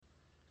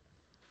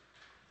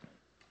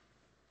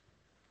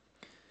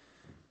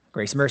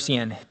Grace, mercy,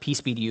 and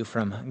peace be to you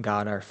from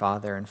God our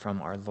Father and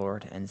from our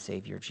Lord and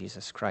Savior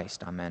Jesus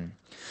Christ. Amen.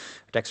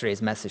 Our text today's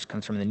message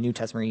comes from the New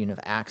Testament reading of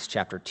Acts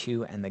chapter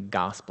 2 and the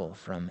Gospel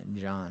from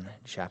John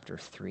chapter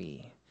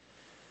 3.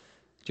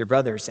 Dear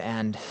brothers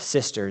and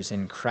sisters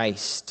in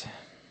Christ,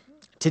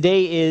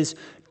 today is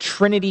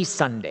Trinity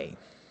Sunday,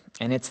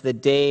 and it's the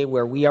day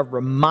where we are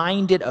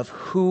reminded of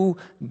who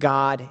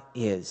God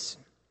is.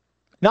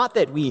 Not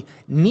that we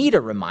need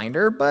a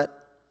reminder, but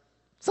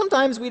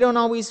sometimes we don't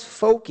always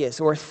focus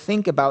or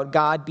think about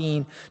God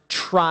being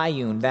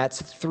triune.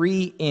 That's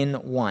three in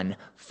one.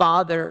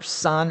 Father,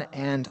 Son,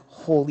 and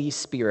Holy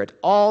Spirit.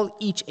 All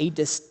each a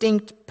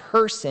distinct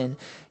person,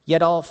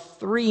 yet all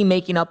three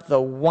making up the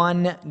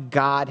one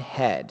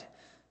Godhead.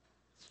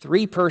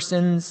 Three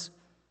persons,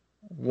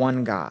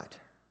 one God.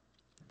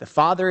 The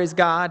Father is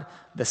God,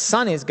 the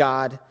Son is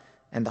God,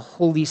 and the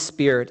Holy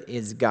Spirit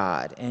is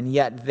God. And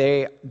yet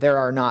there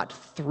are not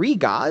three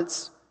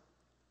gods,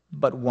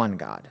 but one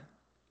God.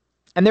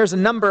 And there's a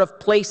number of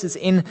places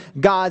in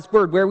God's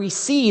Word where we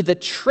see the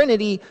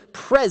Trinity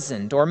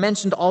present or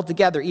mentioned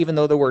altogether, even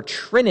though the word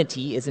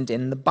Trinity isn't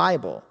in the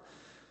Bible.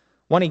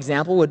 One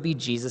example would be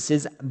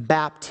Jesus'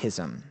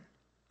 baptism.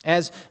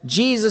 As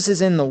Jesus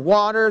is in the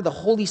water, the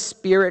Holy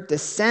Spirit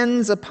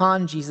descends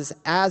upon Jesus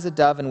as a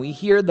dove, and we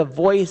hear the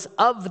voice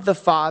of the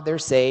Father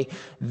say,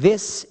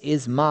 "This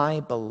is my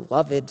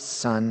beloved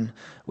Son,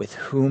 with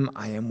whom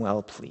I am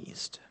well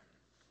pleased."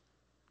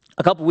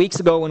 A couple weeks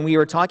ago, when we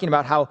were talking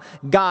about how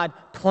God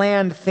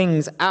planned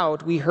things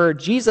out, we heard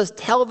Jesus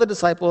tell the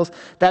disciples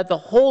that the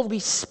Holy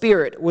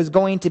Spirit was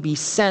going to be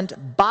sent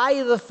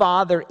by the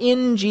Father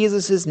in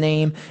Jesus'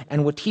 name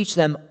and would teach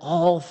them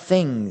all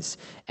things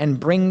and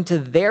bring to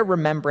their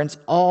remembrance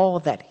all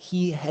that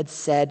he had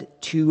said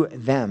to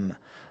them.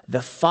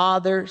 The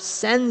Father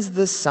sends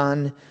the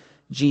Son,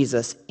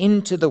 Jesus,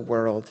 into the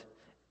world,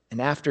 and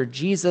after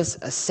Jesus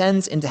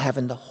ascends into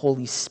heaven, the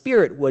Holy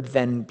Spirit would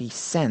then be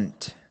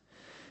sent.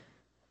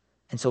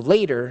 And so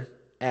later,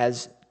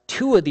 as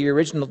two of the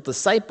original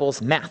disciples,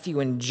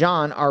 Matthew and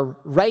John, are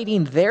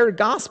writing their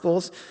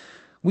Gospels,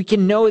 we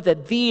can know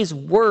that these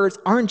words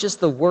aren't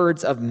just the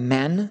words of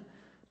men,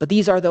 but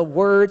these are the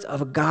words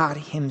of God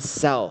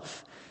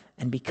himself.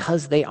 And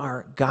because they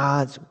are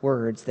God's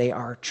words, they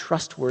are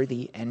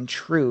trustworthy and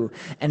true,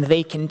 and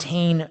they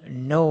contain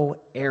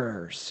no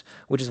errors,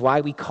 which is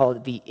why we call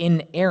it the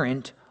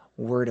inerrant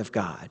Word of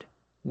God,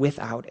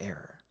 without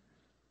error.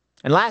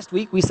 And last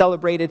week, we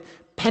celebrated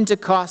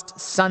Pentecost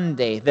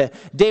Sunday, the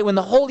day when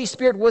the Holy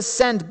Spirit was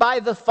sent by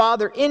the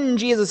Father in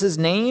Jesus'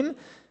 name,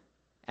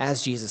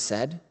 as Jesus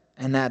said,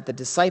 and that the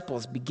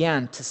disciples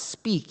began to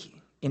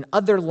speak in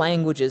other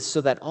languages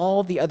so that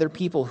all the other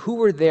people who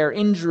were there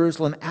in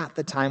Jerusalem at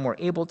the time were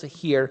able to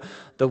hear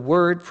the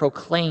word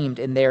proclaimed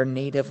in their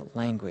native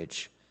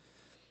language.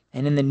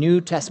 And in the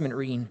New Testament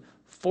reading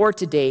for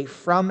today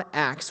from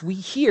Acts, we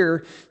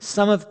hear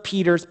some of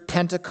Peter's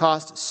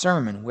Pentecost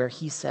sermon where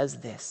he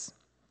says this: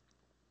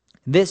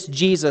 "This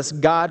Jesus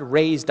God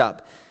raised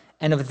up,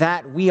 and of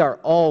that we are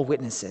all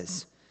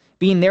witnesses.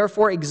 Being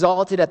therefore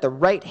exalted at the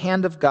right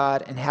hand of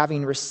God, and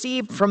having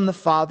received from the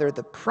Father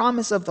the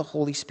promise of the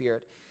Holy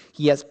Spirit,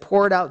 he has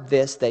poured out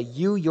this that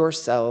you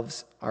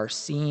yourselves are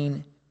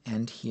seeing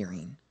and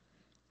hearing."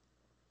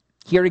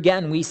 Here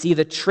again, we see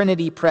the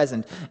Trinity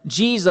present.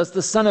 Jesus,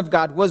 the Son of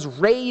God, was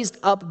raised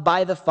up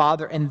by the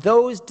Father, and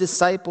those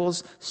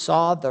disciples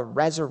saw the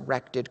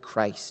resurrected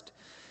Christ.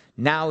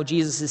 Now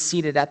Jesus is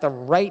seated at the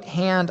right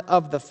hand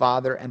of the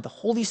Father, and the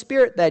Holy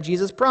Spirit that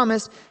Jesus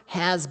promised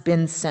has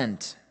been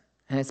sent.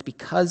 And it's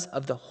because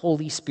of the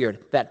Holy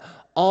Spirit that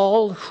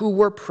all who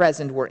were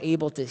present were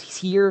able to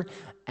hear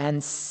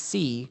and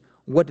see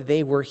what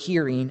they were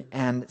hearing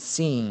and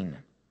seeing.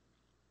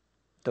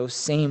 Those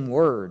same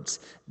words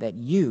that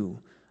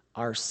you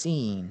are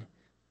seeing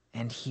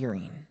and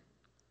hearing.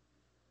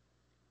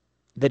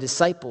 The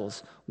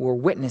disciples were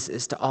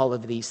witnesses to all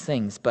of these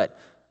things, but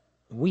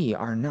we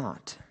are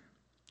not.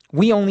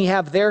 We only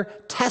have their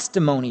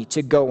testimony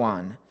to go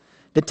on.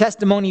 The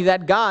testimony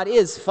that God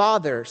is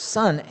Father,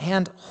 Son,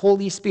 and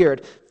Holy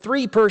Spirit.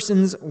 Three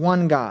persons,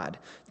 one God.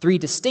 Three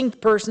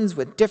distinct persons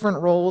with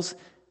different roles,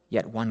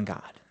 yet one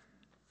God.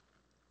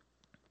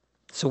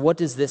 So what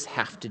does this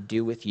have to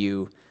do with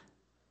you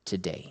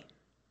today?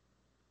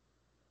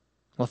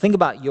 Well, think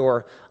about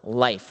your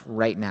life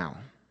right now.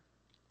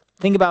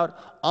 Think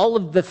about all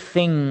of the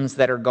things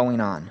that are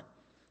going on.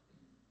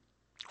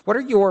 What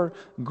are your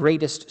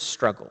greatest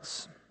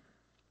struggles?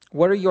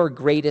 What are your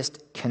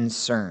greatest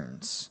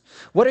concerns?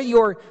 What are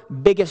your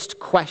biggest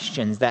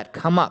questions that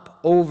come up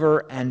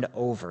over and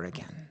over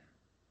again?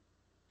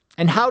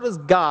 And how does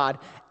God,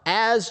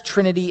 as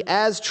Trinity,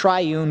 as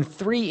triune,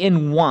 three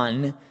in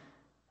one,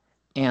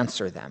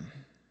 answer them?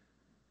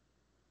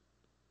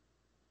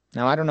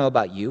 Now, I don't know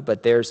about you,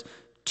 but there's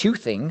two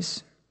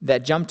things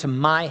that jump to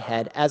my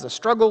head as a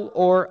struggle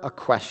or a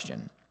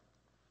question.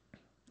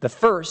 The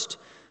first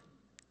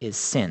is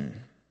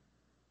sin.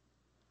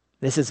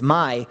 This is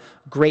my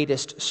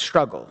greatest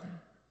struggle.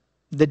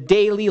 the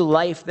daily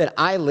life that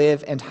I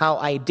live and how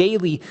I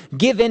daily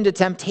give in to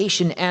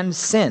temptation and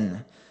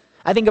sin.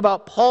 I think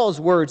about Paul's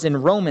words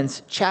in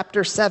Romans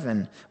chapter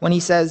 7 when he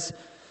says,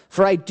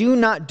 "For I do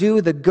not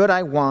do the good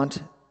I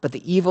want, but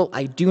the evil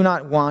I do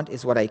not want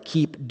is what I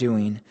keep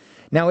doing.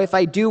 Now if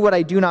I do what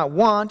I do not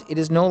want, it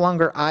is no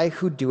longer I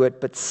who do it,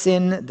 but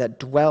sin that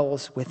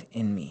dwells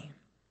within me."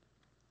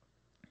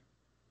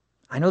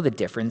 I know the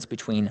difference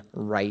between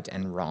right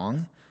and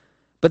wrong,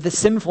 but the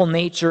sinful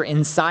nature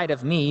inside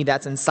of me,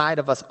 that's inside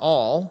of us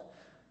all,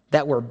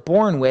 that we're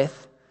born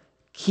with,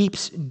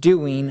 keeps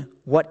doing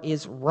what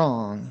is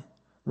wrong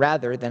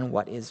rather than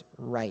what is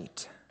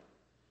right.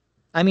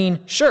 I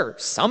mean, sure,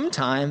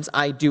 sometimes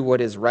I do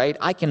what is right.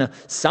 I can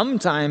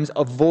sometimes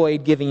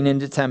avoid giving in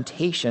to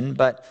temptation,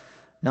 but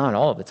not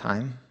all the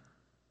time.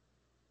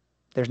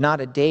 There's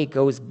not a day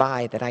goes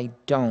by that I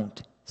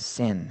don't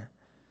sin.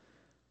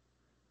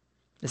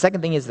 The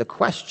second thing is the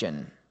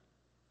question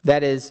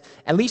that is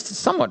at least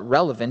somewhat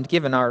relevant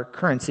given our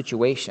current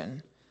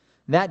situation.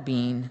 That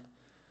being,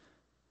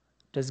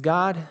 does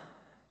God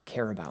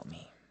care about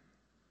me?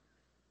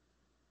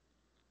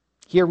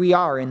 Here we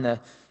are in the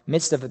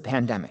midst of a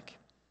pandemic,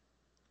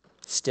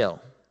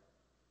 still.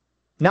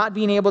 Not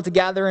being able to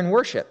gather and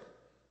worship,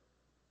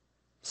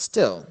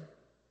 still.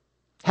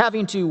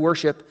 Having to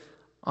worship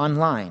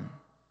online,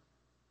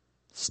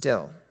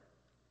 still.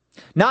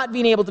 Not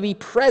being able to be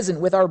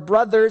present with our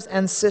brothers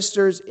and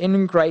sisters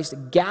in Christ,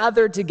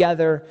 gathered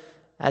together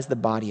as the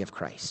body of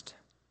Christ,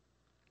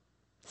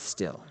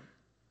 still.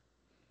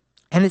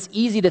 And it's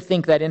easy to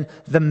think that in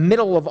the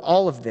middle of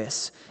all of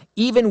this,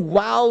 even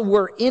while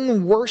we're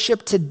in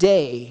worship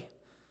today,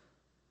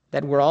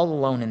 that we're all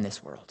alone in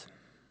this world.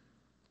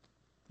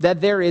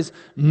 That there is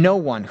no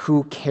one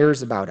who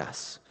cares about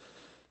us.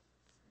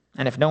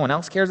 And if no one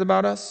else cares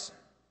about us,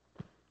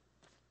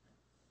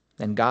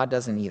 then God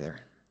doesn't either.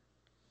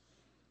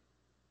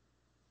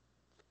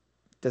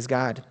 Does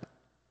God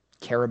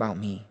care about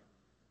me?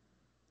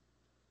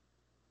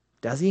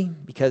 Does he?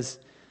 Because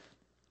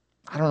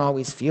I don't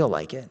always feel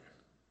like it.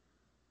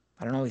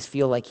 I don't always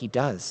feel like he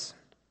does.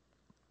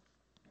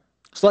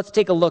 So let's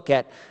take a look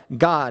at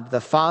God,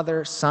 the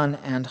Father, Son,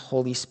 and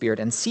Holy Spirit,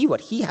 and see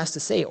what he has to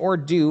say or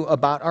do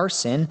about our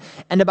sin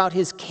and about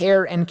his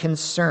care and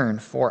concern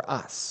for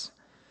us.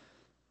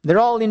 They're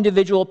all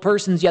individual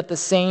persons, yet the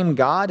same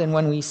God, and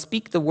when we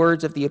speak the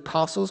words of the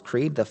Apostles'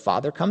 Creed, the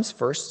Father comes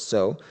first,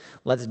 so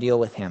let's deal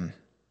with him.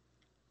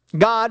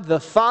 God, the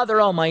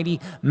Father Almighty,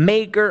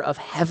 maker of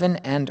heaven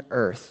and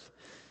earth.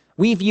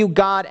 We view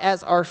God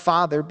as our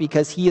Father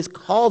because he is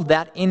called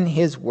that in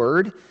his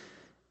word,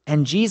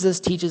 and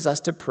Jesus teaches us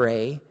to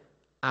pray,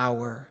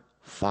 "Our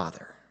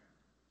Father."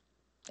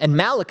 And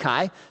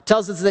Malachi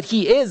tells us that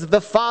he is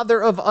the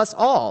Father of us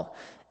all.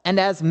 And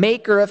as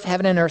maker of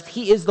heaven and earth,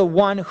 he is the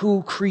one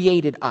who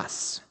created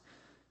us.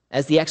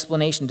 As the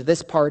explanation to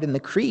this part in the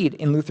Creed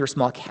in Luther's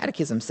Small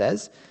Catechism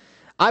says,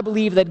 "I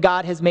believe that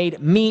God has made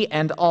me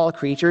and all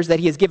creatures, that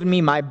he has given me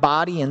my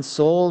body and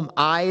soul,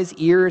 eyes,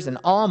 ears, and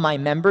all my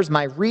members,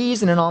 my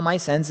reason and all my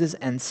senses,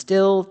 and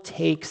still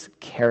takes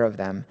care of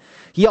them.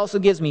 He also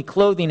gives me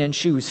clothing and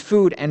shoes,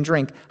 food and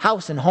drink,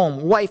 house and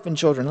home, wife and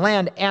children,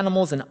 land,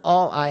 animals, and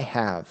all I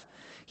have.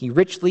 He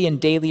richly and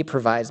daily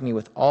provides me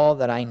with all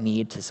that I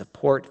need to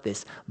support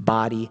this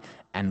body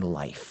and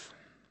life."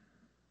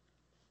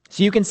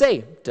 So you can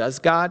say, does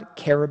God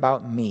care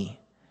about me?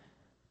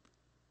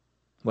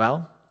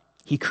 Well,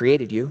 he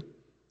created you.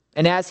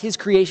 And as his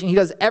creation, he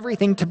does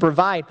everything to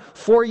provide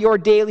for your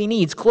daily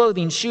needs,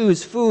 clothing,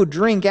 shoes, food,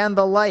 drink, and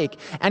the like.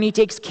 And he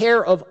takes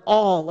care of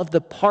all of the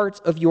parts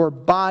of your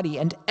body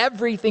and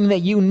everything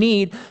that you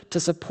need to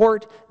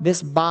support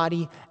this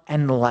body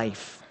and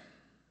life.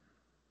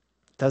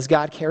 Does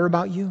God care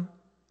about you?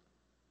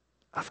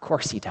 Of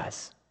course he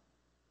does.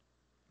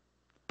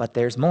 But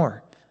there's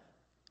more.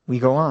 We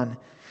go on.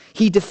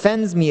 He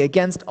defends me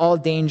against all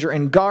danger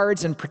and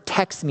guards and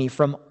protects me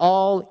from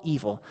all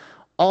evil.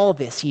 All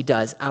this he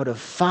does out of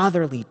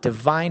fatherly,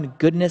 divine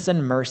goodness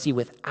and mercy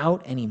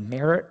without any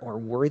merit or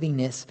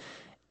worthiness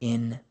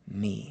in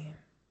me.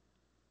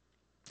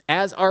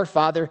 As our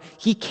Father,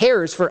 he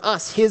cares for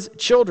us, his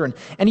children,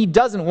 and he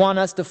doesn't want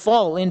us to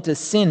fall into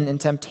sin and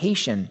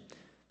temptation.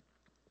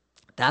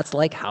 That's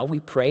like how we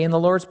pray in the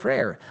Lord's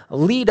Prayer.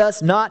 Lead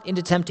us not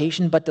into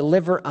temptation, but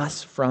deliver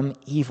us from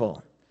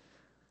evil.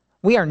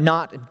 We are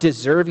not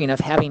deserving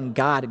of having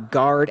God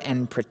guard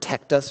and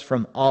protect us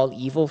from all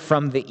evil,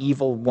 from the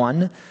evil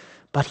one,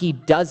 but he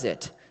does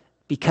it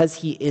because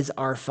he is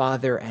our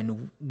Father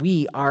and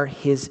we are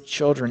his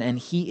children, and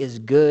he is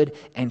good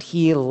and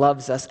he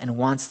loves us and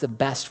wants the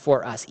best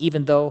for us,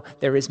 even though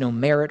there is no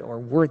merit or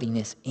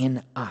worthiness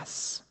in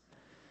us.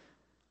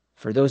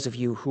 For those of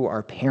you who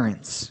are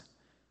parents,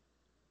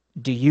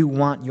 do you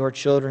want your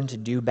children to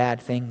do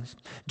bad things?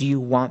 Do you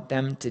want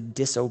them to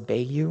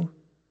disobey you?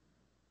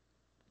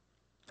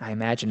 I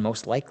imagine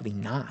most likely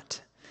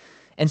not.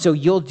 And so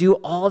you'll do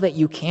all that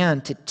you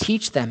can to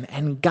teach them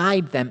and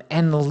guide them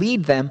and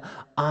lead them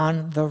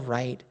on the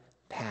right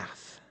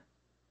path.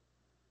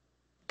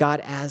 God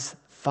as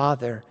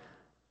Father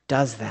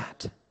does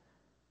that.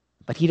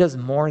 But he does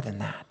more than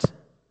that,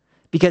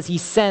 because he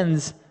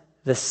sends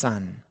the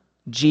Son,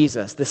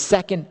 Jesus, the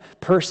second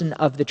person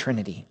of the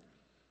Trinity.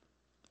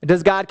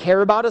 Does God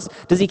care about us?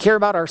 Does he care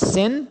about our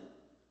sin?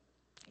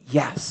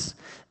 Yes.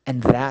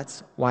 And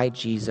that's why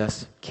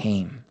Jesus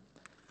came.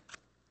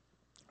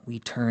 We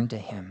turn to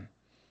him.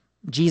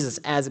 Jesus,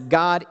 as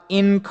God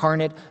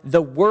incarnate,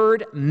 the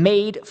Word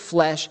made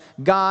flesh,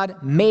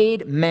 God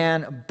made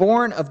man,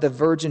 born of the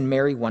Virgin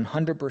Mary,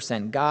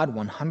 100% God,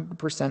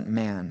 100%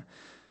 man.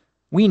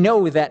 We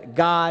know that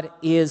God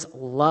is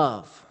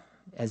love,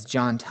 as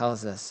John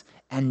tells us,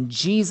 and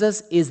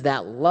Jesus is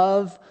that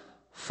love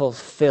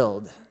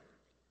fulfilled,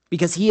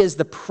 because he is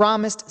the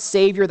promised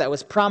Savior that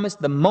was promised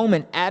the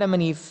moment Adam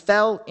and Eve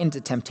fell into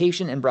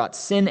temptation and brought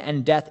sin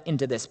and death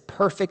into this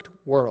perfect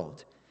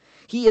world.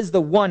 He is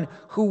the one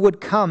who would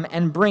come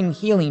and bring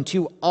healing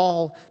to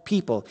all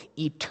people,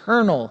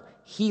 eternal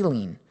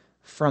healing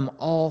from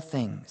all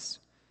things.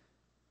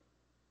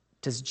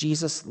 Does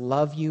Jesus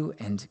love you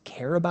and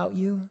care about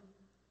you?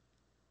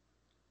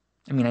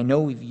 I mean, I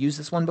know we've used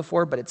this one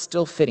before, but it's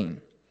still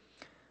fitting.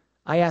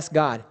 I asked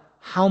God,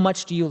 how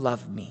much do you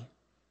love me?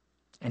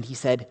 And he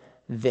said,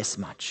 this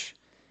much.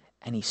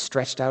 And he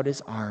stretched out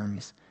his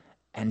arms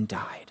and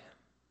died.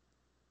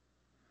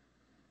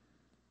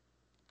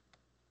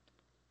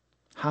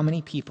 How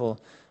many people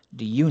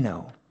do you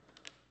know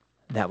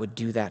that would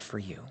do that for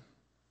you?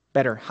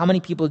 Better, how many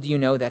people do you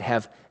know that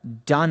have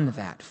done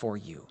that for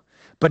you?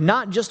 But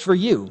not just for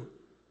you,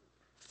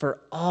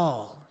 for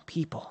all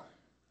people.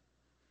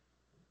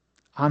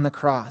 On the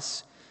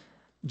cross,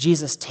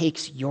 Jesus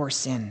takes your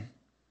sin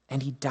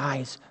and he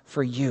dies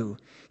for you.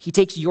 He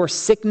takes your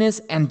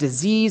sickness and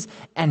disease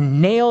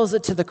and nails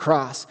it to the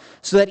cross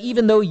so that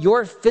even though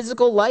your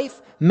physical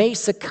life may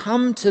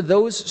succumb to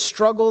those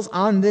struggles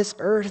on this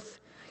earth,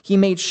 he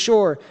made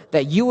sure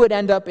that you would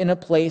end up in a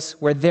place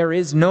where there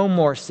is no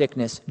more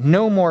sickness,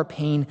 no more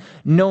pain,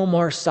 no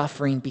more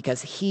suffering,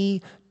 because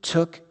he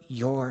took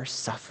your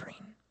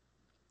suffering.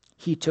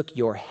 He took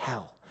your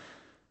hell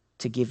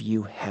to give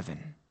you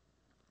heaven.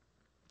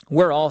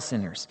 We're all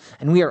sinners,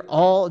 and we are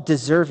all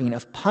deserving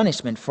of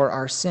punishment for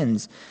our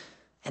sins.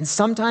 And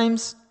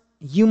sometimes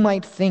you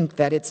might think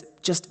that it's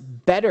just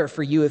better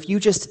for you if you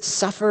just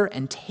suffer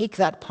and take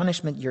that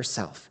punishment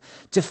yourself,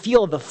 to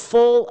feel the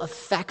full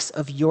effects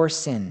of your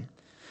sin.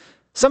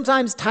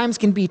 Sometimes times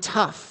can be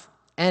tough,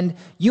 and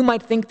you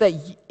might think that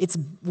it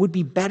would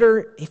be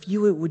better if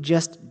you would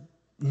just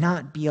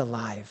not be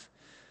alive,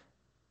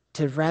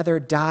 to rather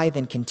die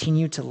than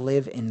continue to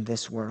live in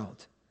this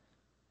world.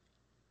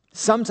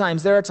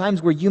 Sometimes there are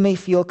times where you may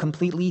feel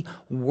completely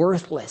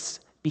worthless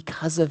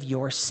because of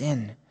your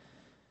sin,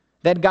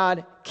 that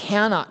God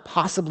cannot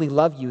possibly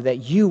love you, that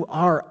you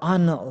are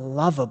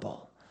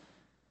unlovable,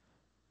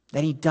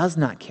 that he does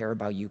not care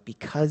about you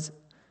because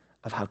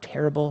of how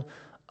terrible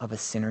of a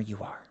sinner you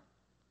are,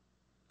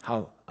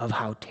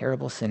 how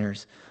terrible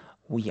sinners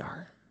we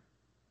are.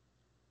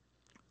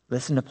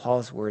 Listen to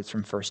Paul's words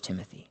from 1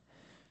 Timothy.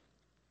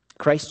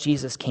 Christ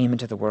Jesus came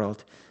into the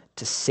world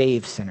to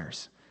save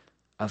sinners,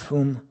 of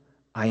whom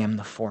I am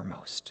the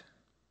foremost.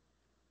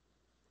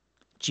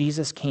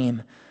 Jesus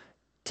came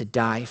to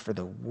die for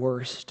the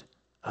worst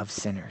of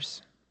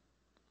sinners.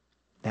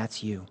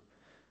 That's you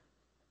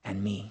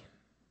and me.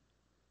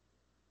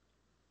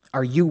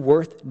 Are you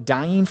worth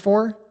dying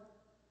for?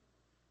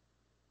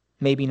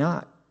 Maybe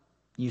not,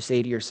 you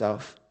say to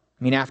yourself.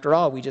 I mean, after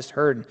all, we just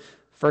heard,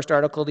 first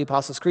article of the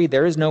Apostles' Creed,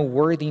 there is no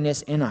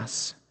worthiness in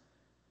us.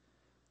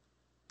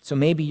 So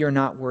maybe you're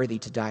not worthy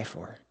to die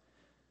for.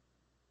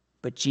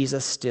 But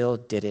Jesus still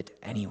did it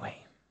anyway.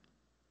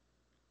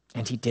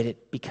 And he did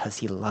it because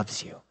he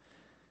loves you,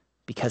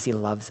 because he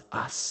loves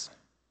us.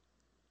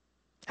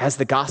 As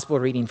the gospel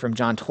reading from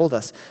John told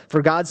us,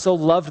 for God so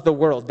loved the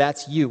world,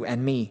 that's you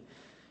and me,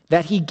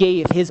 that he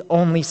gave his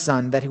only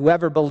Son, that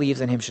whoever believes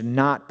in him should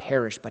not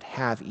perish but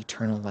have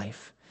eternal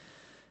life.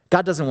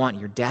 God doesn't want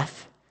your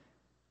death.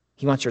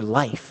 He wants your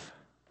life.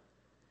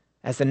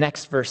 As the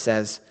next verse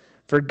says,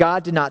 for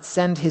God did not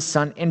send his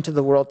Son into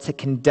the world to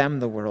condemn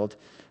the world,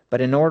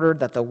 but in order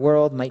that the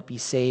world might be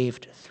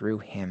saved through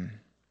him.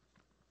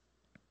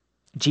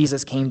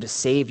 Jesus came to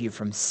save you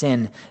from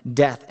sin,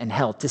 death, and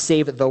hell, to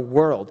save the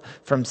world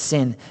from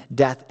sin,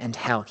 death, and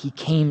hell. He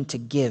came to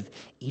give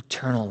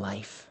eternal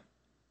life.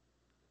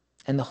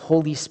 And the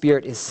Holy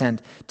Spirit is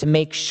sent to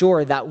make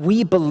sure that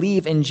we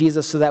believe in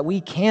Jesus so that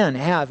we can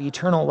have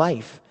eternal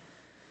life.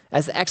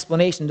 As the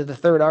explanation to the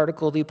third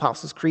article of the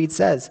Apostles' Creed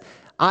says,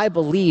 I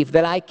believe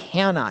that I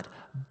cannot,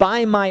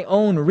 by my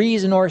own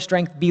reason or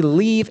strength,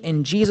 believe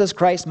in Jesus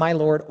Christ my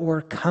Lord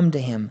or come to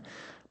him.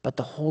 But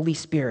the Holy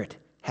Spirit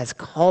has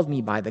called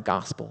me by the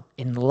gospel,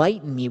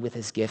 enlightened me with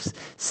his gifts,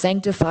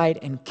 sanctified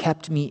and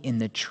kept me in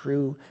the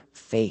true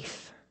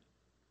faith.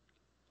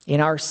 In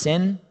our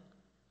sin,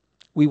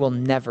 we will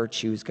never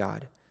choose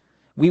God.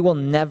 We will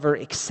never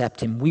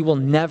accept him. We will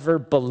never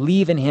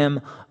believe in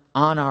him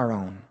on our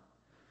own.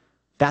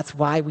 That's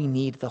why we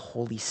need the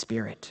Holy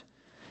Spirit,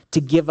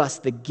 to give us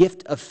the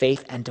gift of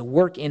faith and to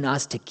work in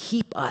us to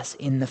keep us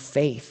in the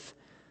faith.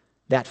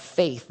 that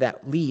faith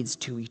that leads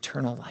to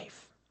eternal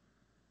life.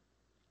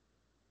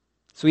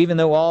 So even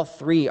though all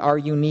three are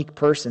unique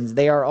persons,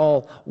 they are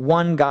all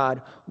one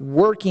God,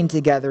 working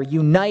together,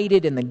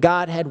 united in the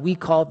Godhead we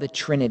call the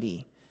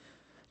Trinity.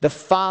 The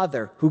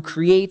Father who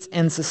creates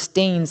and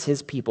sustains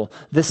his people,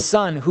 the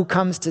Son who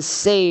comes to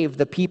save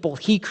the people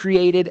he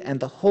created, and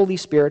the Holy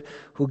Spirit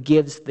who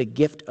gives the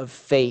gift of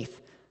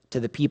faith to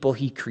the people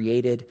he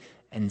created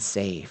and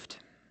saved.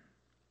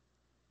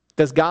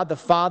 Does God the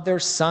Father,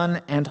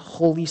 Son, and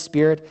Holy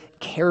Spirit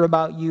care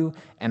about you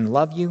and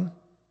love you?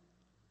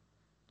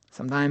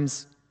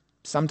 Sometimes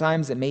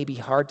it may be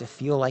hard to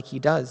feel like he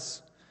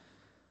does,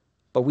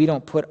 but we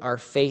don't put our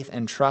faith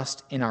and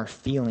trust in our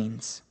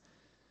feelings.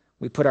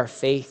 We put our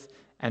faith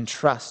and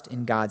trust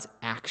in God's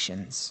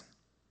actions.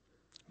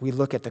 We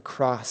look at the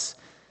cross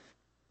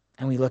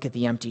and we look at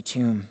the empty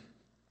tomb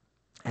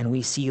and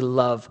we see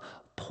love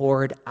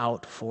poured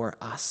out for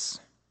us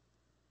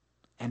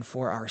and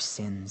for our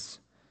sins.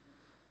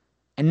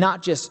 And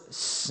not just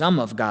some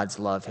of God's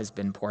love has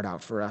been poured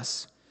out for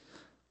us,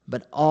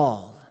 but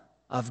all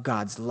of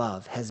God's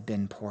love has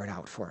been poured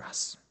out for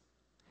us.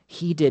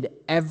 He did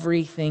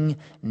everything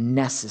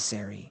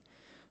necessary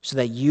so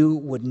that you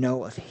would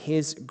know of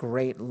his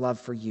great love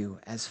for you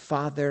as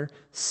Father,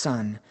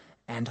 Son,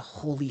 and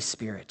Holy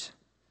Spirit,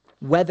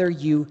 whether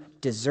you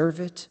deserve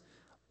it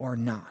or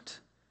not,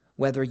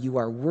 whether you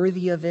are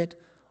worthy of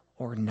it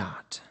or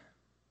not.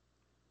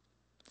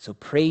 So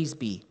praise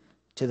be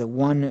to the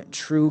one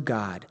true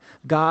God,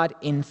 God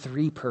in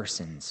three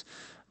persons,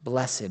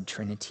 blessed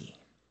Trinity.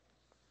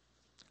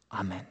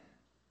 Amen.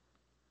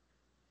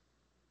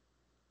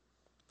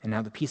 And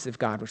now the peace of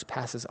God, which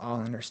passes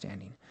all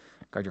understanding,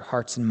 guard your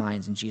hearts and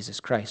minds in Jesus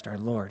Christ, our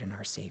Lord and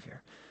our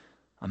Savior.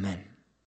 Amen.